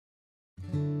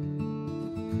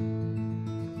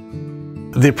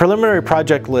The preliminary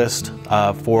project list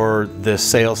for this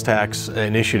sales tax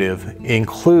initiative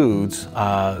includes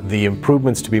the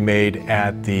improvements to be made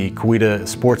at the Coweta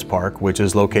Sports Park, which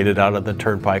is located out of the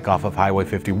turnpike off of Highway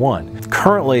 51.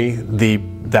 Currently,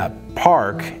 that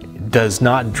park does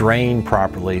not drain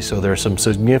properly, so there are some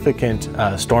significant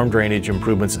storm drainage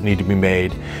improvements that need to be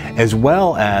made, as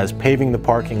well as paving the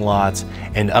parking lots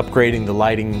and upgrading the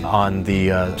lighting on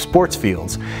the sports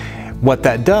fields. What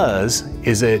that does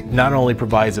is it not only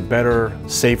provides a better,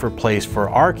 safer place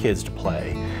for our kids to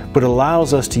play, but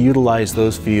allows us to utilize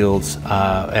those fields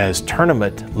as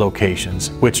tournament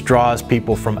locations, which draws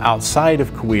people from outside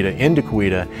of Coweta into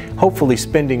Coweta, hopefully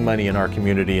spending money in our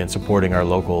community and supporting our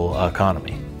local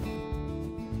economy.